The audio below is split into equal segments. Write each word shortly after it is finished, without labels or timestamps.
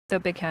the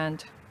big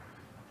hand.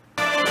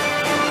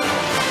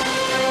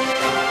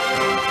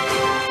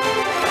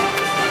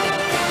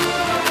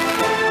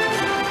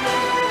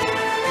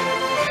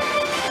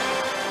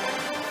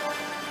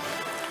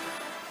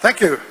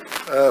 Thank you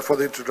for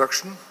the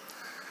introduction.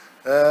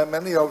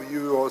 Many of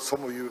you, or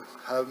some of you,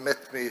 have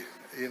met me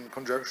in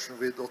conjunction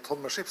with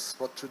autonomous ships,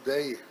 but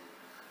today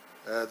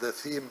the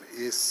theme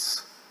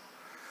is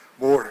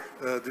more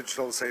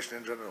digitalization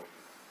in general.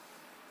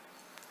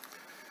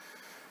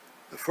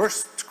 The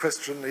first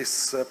question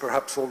is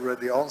perhaps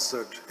already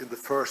answered in the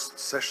first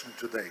session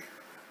today.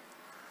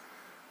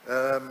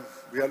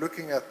 We are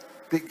looking at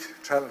big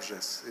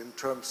challenges in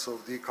terms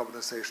of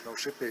decarbonization of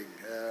shipping.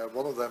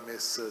 One of them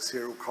is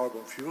zero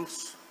carbon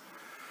fuels.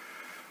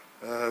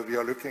 We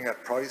are looking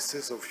at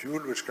prices of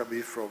fuel which can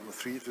be from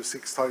 3 to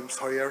 6 times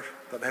higher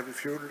than heavy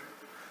fuel.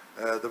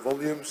 The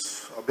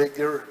volumes are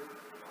bigger,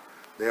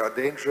 they are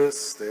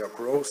dangerous, they are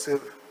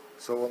corrosive,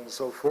 so on and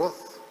so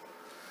forth.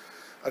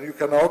 And you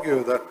can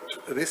argue that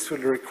this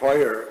will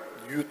require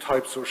new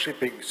types of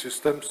shipping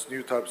systems,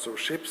 new types of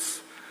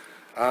ships,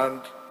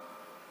 and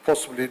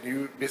possibly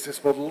new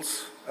business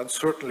models, and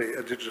certainly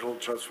a digital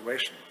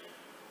transformation.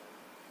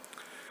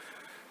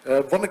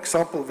 One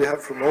example we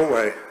have from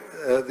Norway,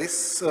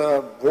 this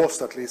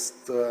was, at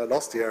least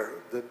last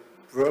year, the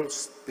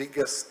world's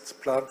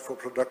biggest plant for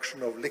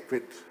production of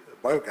liquid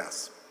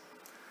biogas,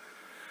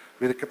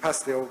 with a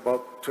capacity of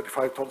about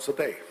 25 tons a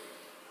day.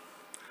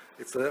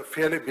 It's a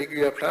fairly big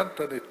plant,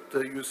 and it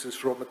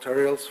uses raw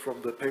materials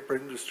from the paper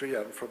industry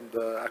and from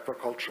the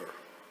aquaculture.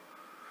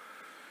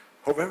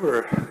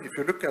 However, if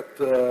you look at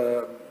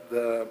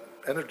the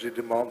energy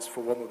demands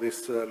for one of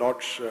these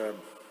large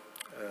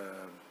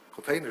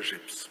container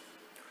ships,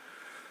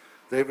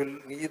 they will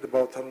need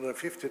about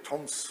 150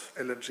 tons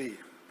LNG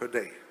per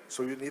day.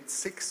 So you need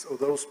 6 of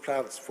those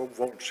plants for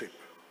one ship.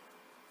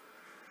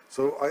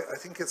 So I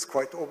think it's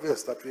quite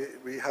obvious that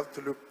we have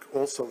to look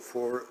also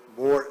for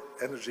more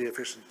energy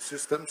efficient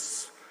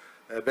systems,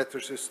 better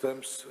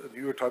systems,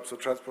 newer types of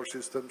transport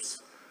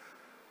systems,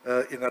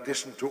 in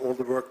addition to all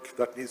the work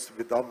that needs to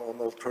be done on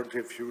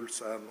alternative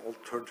fuels and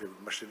alternative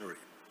machinery.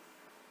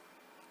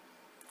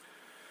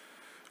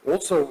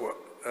 Also,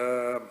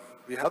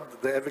 we had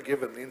the Ever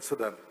Given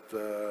incident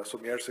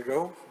some years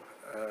ago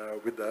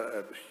with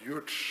a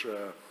huge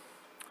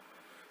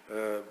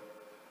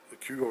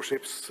queue of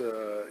ships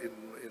in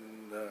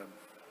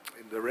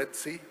the Red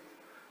Sea.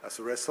 As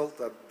a result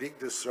of big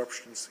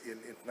disruptions in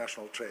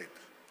international trade.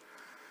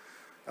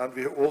 And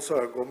we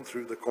also have gone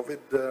through the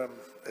COVID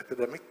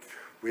epidemic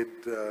with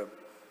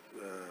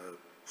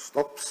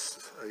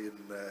stops in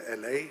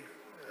LA,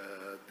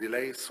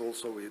 delays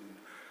also in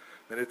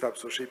many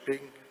types of shipping,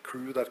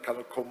 crew that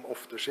cannot come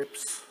off the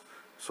ships,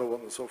 so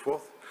on and so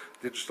forth.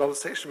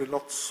 Digitalization will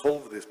not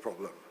solve this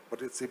problem,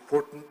 but it's an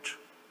important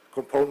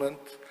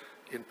component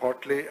in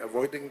partly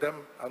avoiding them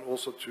and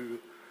also to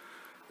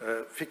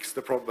fix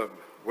the problem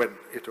when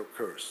it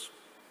occurs.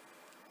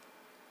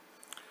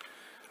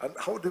 And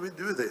how do we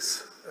do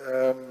this?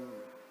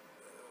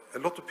 A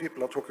lot of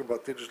people are talking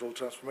about digital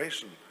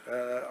transformation.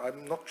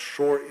 I'm not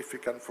sure if we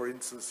can, for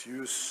instance,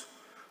 use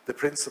the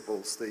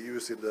principles they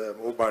use in the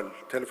mobile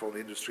telephone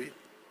industry,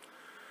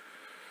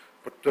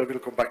 but we'll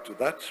come back to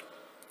that.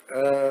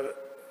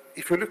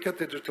 If you look at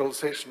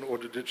digitalization or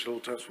the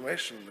digital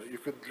transformation, you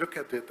could look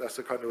at it as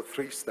a kind of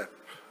 3-step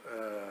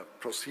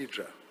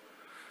procedure.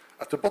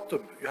 At the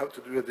bottom, you have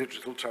to do a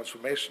digital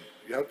transformation.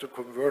 You have to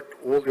convert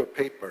all your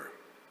paper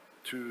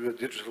to a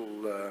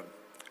digital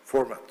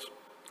format.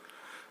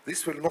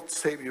 This will not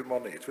save you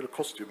money, it will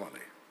cost you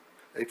money.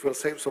 It will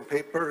save some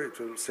paper, it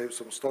will save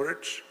some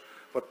storage,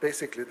 but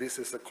basically this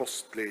is a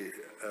costly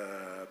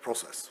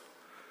process.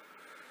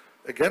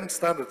 Again,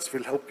 standards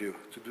will help you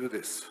to do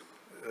this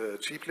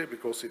cheaply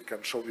because it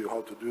can show you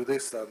how to do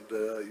this and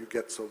you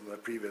get some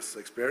previous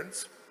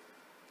experience.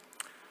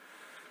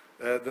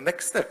 The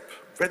next step,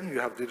 when you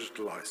have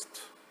digitalized,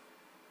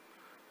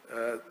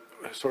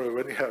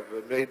 when you have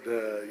made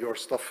your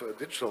stuff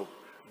digital,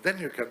 then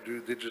you can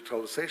do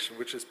digitalization,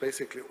 which is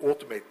basically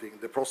automating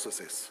the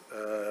processes,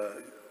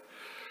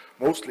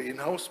 mostly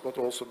in-house, but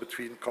also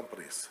between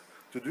companies.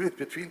 To do it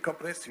between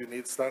companies, you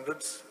need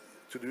standards.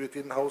 To do it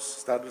in-house,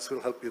 standards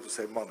will help you to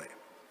save money.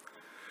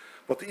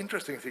 But the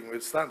interesting thing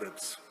with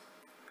standards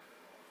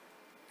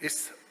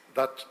is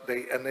that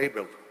they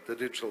enable the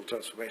digital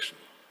transformation.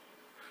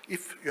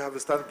 If you have a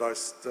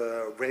standardized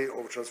way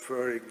of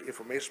transferring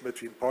information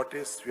between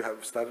parties, you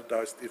have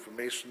standardized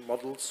information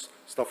models,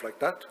 stuff like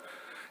that,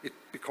 it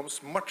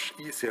becomes much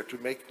easier to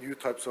make new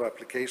types of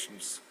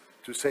applications,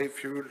 to save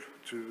fuel,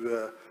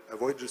 to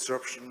avoid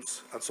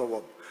disruptions, and so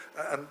on.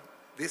 And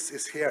this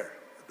is here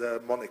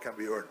the money can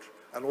be earned.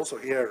 And also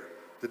here,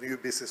 the new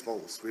business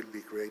models will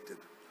be created.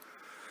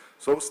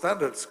 So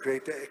standards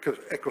create an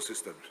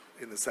ecosystem,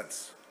 in a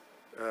sense,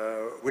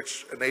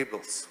 which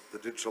enables the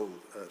digital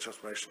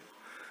transformation.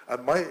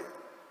 And my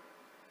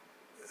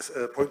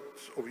point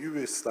of view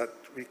is that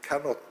we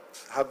cannot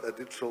have a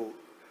digital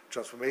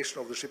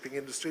transformation of the shipping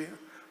industry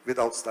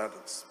without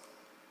standards.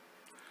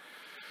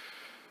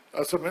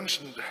 As I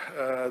mentioned,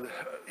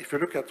 if you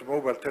look at the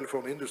mobile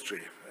telephone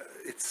industry,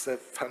 it's a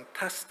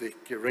fantastic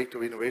rate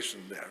of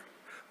innovation there.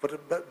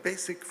 But the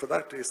basic for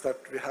that is that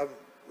we have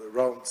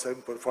around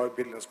 7.5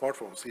 billion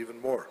smartphones, even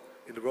more,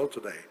 in the world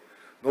today.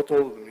 Not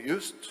all of them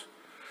used,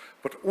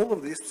 but all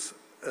of these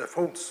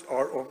phones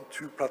are on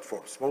 2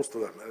 platforms, most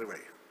of them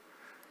anyway.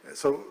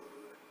 So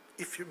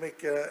if you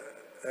make a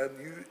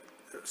new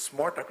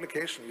smart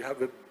application, you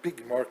have a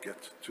big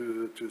market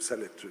to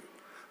sell it to.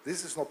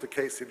 This is not the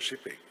case in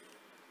shipping.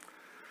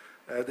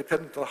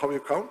 Depending on how you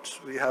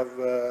count, we have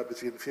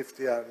between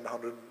 50 and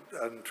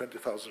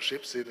 120,000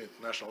 ships in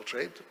international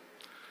trade.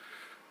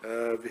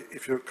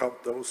 If you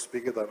count those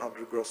bigger than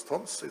 100 gross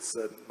tons, it's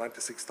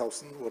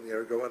 96,000 1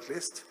 year ago at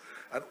least.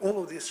 And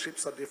all of these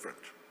ships are different.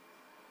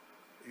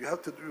 You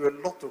have to do a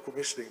lot of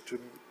commissioning to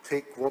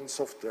take one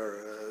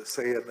software,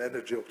 say an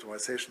energy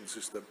optimization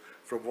system,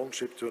 from one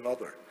ship to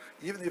another.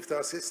 Even if they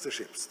are sister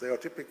ships, they are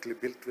typically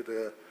built with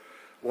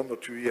 1 or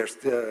 2 years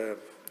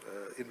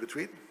in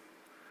between.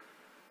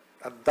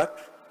 And that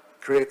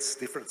creates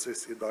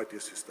differences in the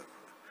IT system.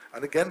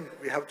 And again,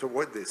 we have to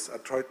avoid this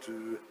and try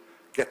to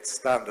get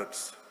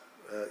standards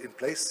in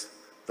place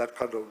that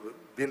kind of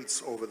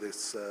builds over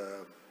this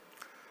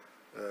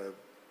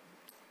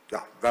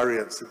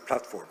variance in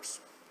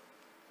platforms.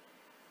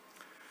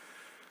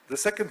 The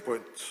second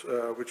point,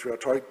 which we are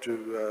trying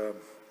to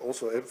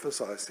also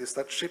emphasize, is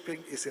that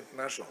shipping is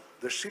international.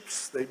 The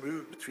ships, they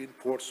move between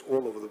ports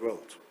all over the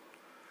world.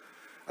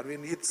 And we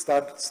need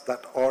standards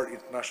that are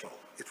international.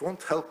 It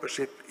won't help a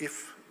ship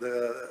if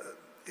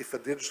a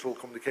digital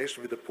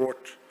communication with a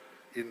port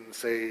in,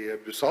 say,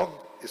 Busan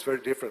is very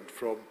different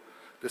from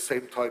the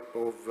same type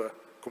of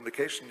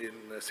communication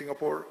in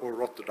Singapore or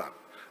Rotterdam.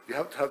 We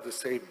have to have the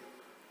same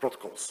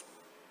protocols.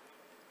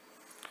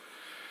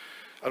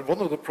 And one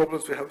of the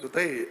problems we have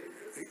today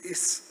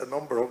is a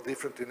number of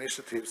different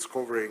initiatives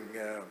covering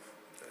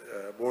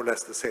more or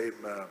less the same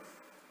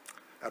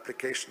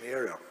application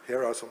area.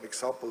 Here are some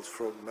examples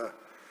from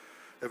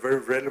a very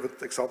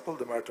relevant example,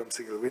 the Maritime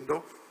Single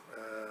Window.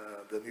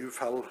 The new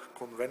FAL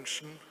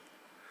Convention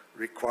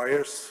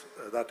requires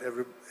that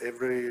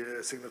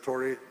every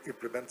signatory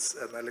implements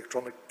an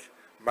electronic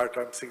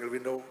Maritime Single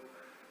Window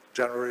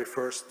January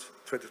 1st,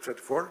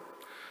 2024.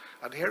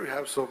 And here we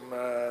have some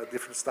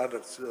different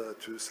standards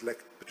to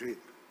select between,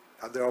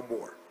 and there are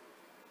more.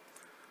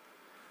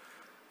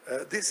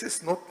 This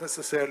is not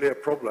necessarily a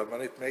problem,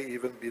 and it may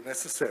even be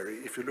necessary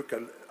if you look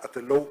at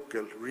the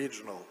local,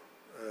 regional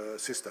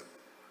system.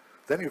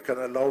 Then you can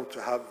allow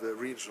to have the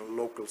regional,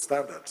 local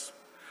standards.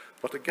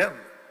 But again,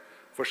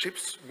 for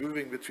ships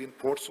moving between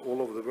ports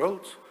all over the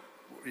world,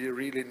 we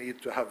really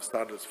need to have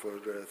standards for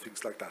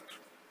things like that.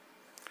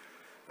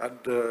 And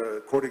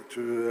according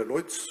to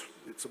Lloyd's,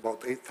 it's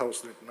about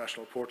 8,000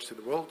 international ports in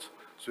the world,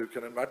 so you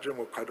can imagine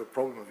what kind of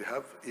problem we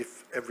have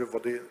if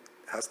everybody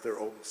has their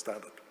own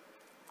standard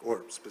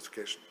or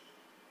specification.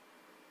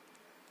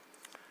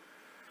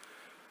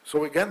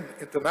 So again,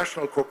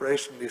 international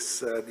cooperation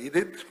is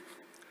needed,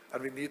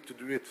 and we need to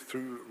do it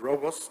through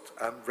robust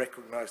and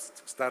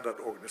recognized standard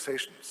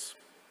organizations.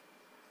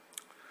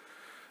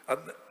 And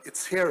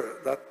it's here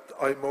that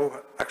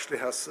IMO actually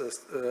has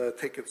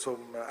taken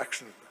some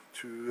action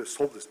to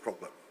solve this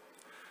problem.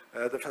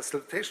 The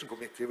Facilitation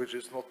Committee, which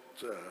is not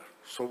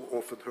so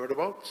often heard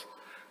about,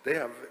 they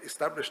have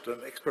established an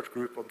expert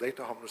group on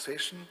data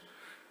harmonization,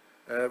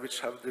 which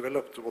have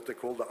developed what they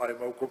call the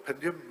IMO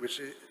Compendium, which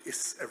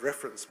is a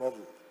reference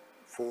model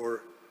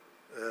for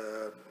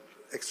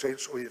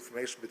exchange of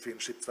information between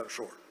ships and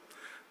shore,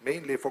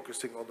 mainly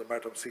focusing on the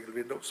Maritime Single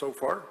Window so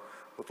far,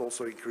 but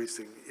also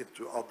increasing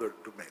into other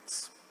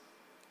domains.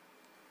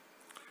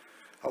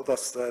 How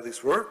does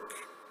this work?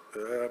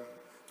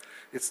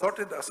 It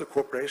started as a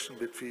cooperation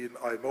between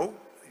IMO,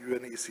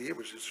 UNEC,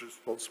 which is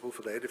responsible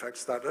for the EDIFACT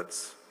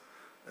standards,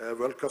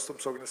 World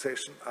Customs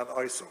Organization, and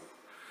ISO.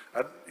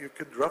 And you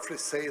could roughly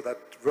say that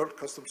World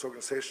Customs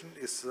Organization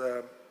is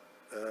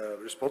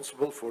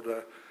responsible for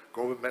the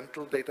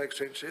governmental data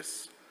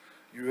exchanges.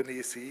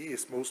 UNEC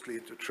is mostly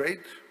into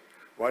trade,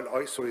 while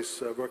ISO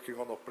is working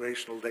on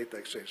operational data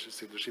exchanges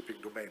in the shipping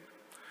domain.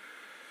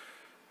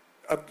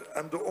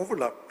 And the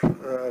overlap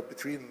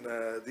between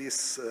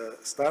these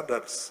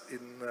standards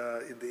in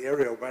the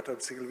area of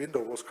Maritime Single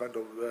Window was kind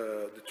of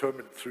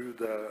determined through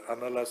the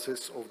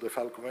analysis of the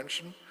FAL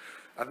Convention,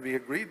 and we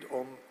agreed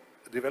on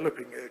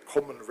developing a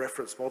common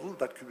reference model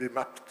that could be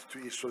mapped to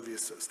each of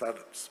these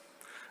standards.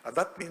 And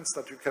that means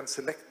that you can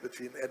select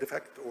between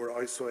EDIFACT or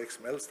ISO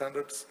XML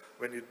standards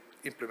when you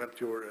implement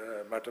your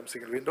Maritime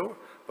Single Window,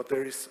 but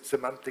there is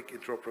semantic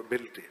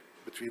interoperability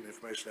between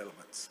information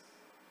elements.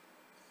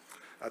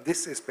 And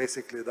this is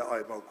basically the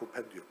IMO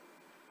Compendium.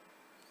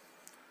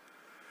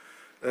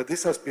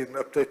 This has been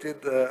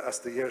updated as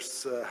the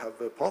years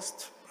have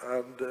passed,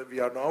 and we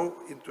are now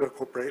into a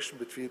cooperation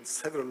between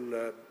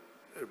several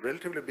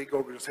relatively big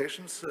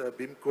organizations,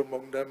 BIMCO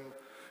among them,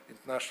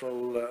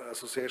 International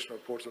Association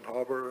of Ports and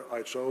Harbor,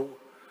 IHO,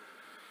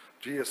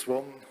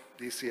 GS1,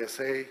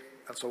 DCSA,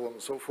 and so on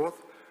and so forth,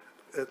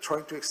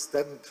 trying to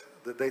extend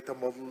the data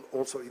model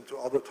also into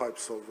other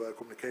types of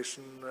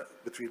communication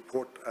between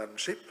port and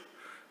ship,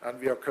 and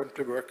we are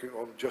currently working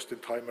on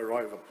just-in-time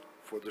arrival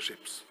for the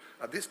ships.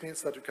 And this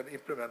means that you can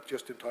implement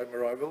just-in-time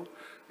arrival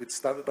with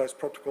standardized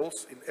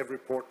protocols in every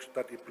port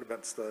that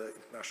implements the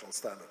international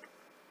standard.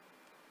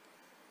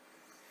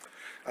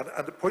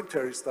 And the point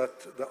here is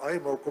that the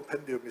IMO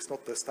compendium is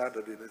not the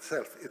standard in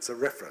itself, it's a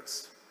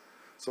reference.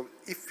 So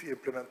if you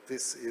implement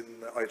this in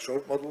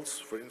IHO models,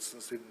 for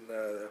instance, in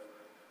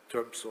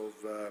terms of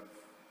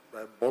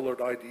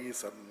bollard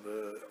IDs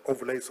and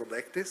overlays on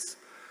the ECDIS,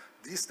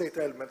 these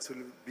data elements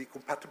will be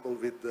compatible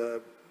with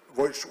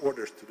voyage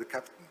orders to the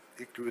captain,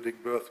 including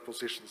berth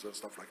positions and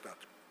stuff like that.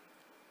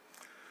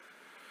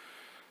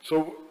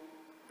 So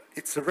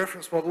it's a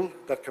reference model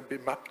that can be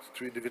mapped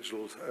to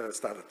individual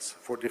standards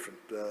for different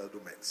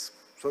domains.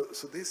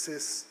 So this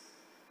is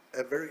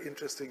a very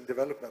interesting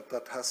development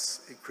that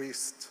has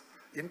increased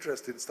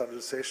interest in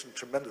standardization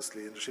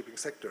tremendously in the shipping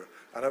sector.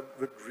 And I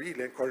would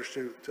really encourage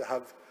you to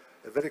have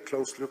a very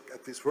close look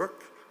at this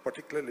work,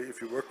 particularly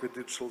if you work with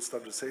digital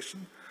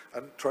standardization,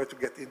 and try to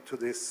get into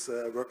this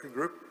working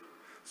group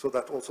so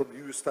that also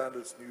new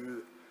standards,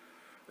 new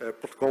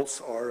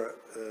protocols are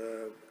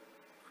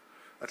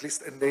at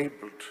least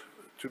enabled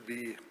to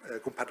be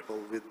compatible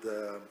with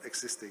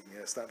existing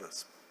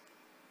standards.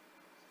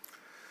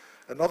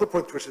 Another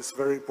point which is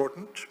very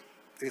important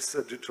is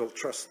digital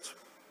trust.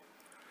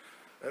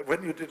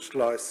 When you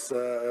digitalize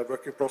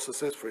working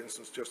processes, for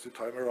instance,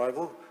 just-in-time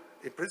arrival,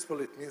 in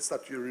principle it means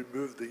that you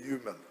remove the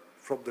human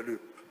from the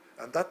loop.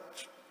 And that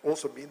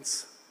also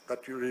means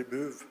that you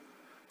remove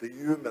the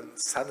human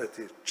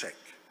sanity check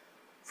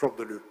from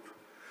the loop.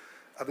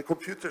 And the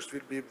computers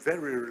will be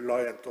very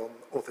reliant on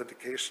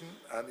authentication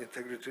and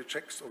integrity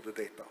checks of the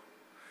data.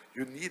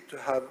 You need to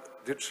have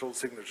digital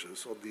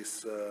signatures on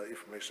these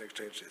information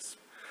exchanges.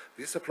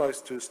 This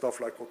applies to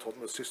stuff like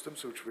autonomous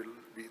systems, which will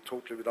be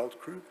totally without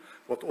crew,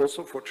 but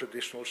also for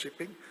traditional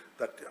shipping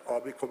that are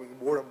becoming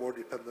more and more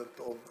dependent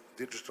on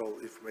digital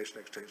information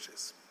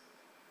exchanges.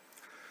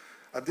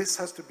 And this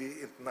has to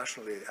be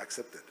internationally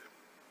accepted.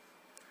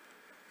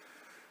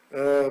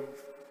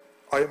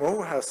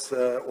 IMO has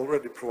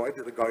already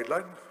provided a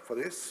guideline for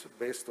this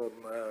based on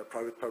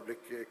private-public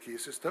key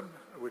system,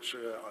 which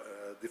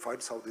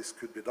defines how this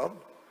could be done.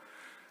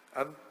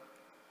 And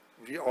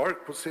we are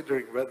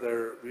considering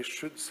whether we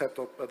should set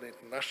up an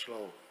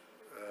international,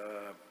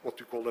 what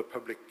you call a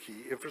public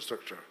key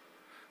infrastructure,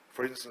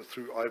 for instance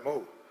through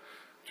IMO,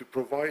 to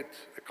provide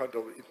a kind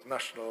of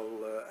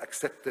international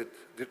accepted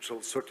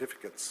digital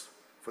certificates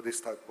for this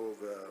type of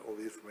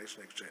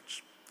information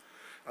exchange.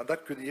 And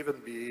that could even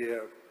be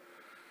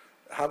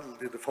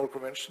handled in the FAL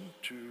Convention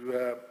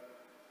to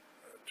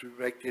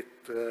make it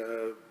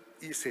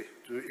easy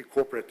to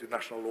incorporate in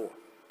national law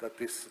that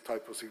this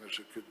type of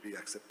signature could be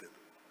accepted.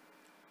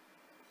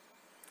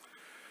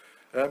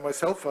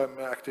 Myself, I'm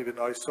active in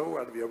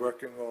ISO, and we are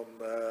working on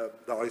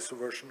the ISO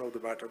version of the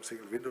Maritime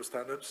Single Window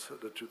Standards,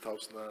 the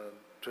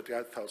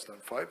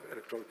 2005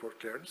 Electronic Port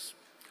Clearance,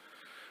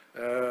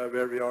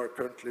 where we are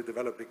currently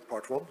developing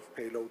Part 1,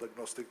 Payload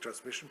Agnostic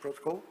Transmission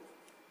Protocol.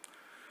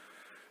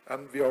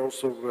 And we are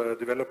also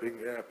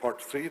developing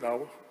Part 3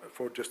 now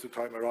for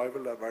just-in-time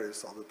arrival and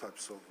various other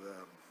types of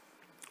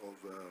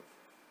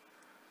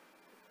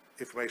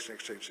information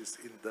exchanges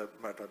in the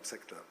maritime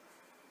sector.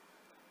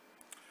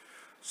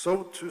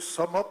 So to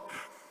sum up,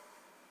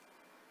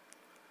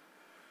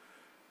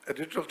 a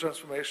digital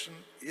transformation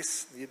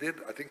is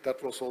needed. I think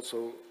that was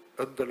also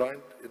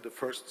underlined in the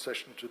first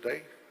session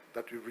today,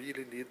 that we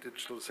really need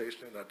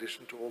digitalization in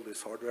addition to all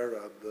this hardware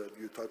and the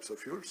new types of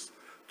fuels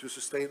to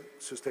sustain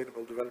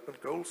sustainable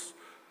development goals,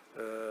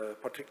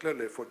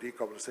 particularly for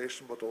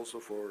decarbonization, but also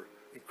for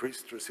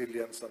increased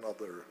resilience and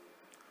other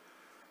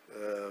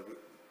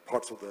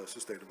parts of the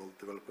sustainable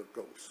development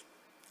goals.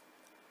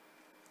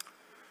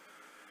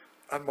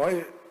 And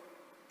my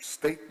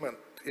statement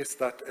is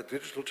that a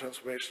digital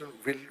transformation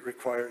will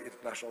require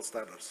international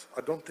standards.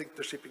 I don't think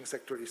the shipping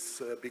sector is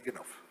big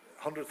enough.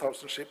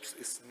 100,000 ships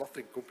is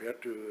nothing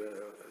compared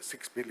to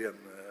 6 billion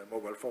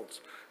mobile phones.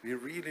 We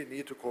really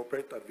need to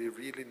cooperate, and we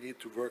really need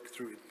to work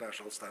through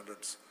international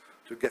standards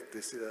to get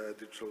this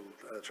digital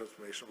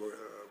transformation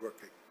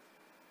working.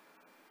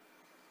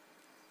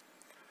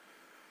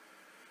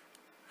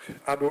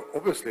 And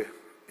obviously,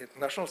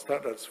 international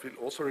standards will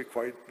also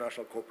require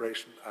international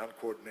cooperation and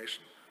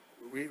coordination.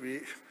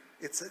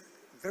 It's a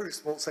very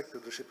small sector,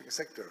 the shipping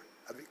sector,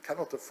 and we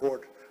cannot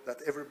afford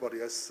that everybody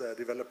is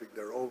developing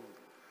their own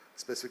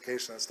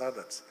specifications and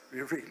standards.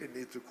 We really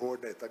need to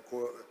coordinate and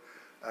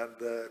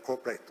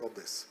cooperate on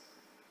this.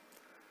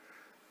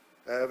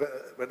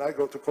 When I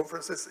go to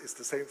conferences, it's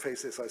the same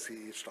faces I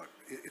see each time.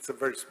 It's a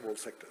very small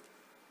sector.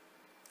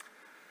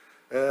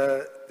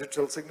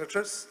 Digital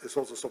signatures is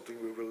also something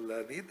we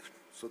will need,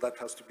 so that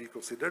has to be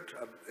considered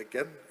and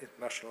again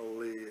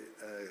internationally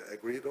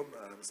agreed on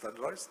and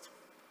standardized.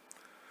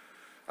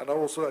 And I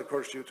also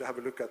encourage you to have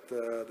a look at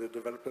the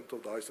development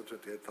of the ISO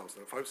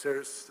 28005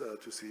 series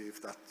to see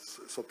if that's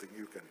something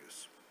you can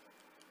use.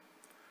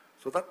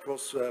 So that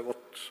was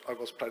what I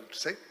was planning to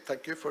say.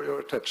 Thank you for your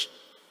attention.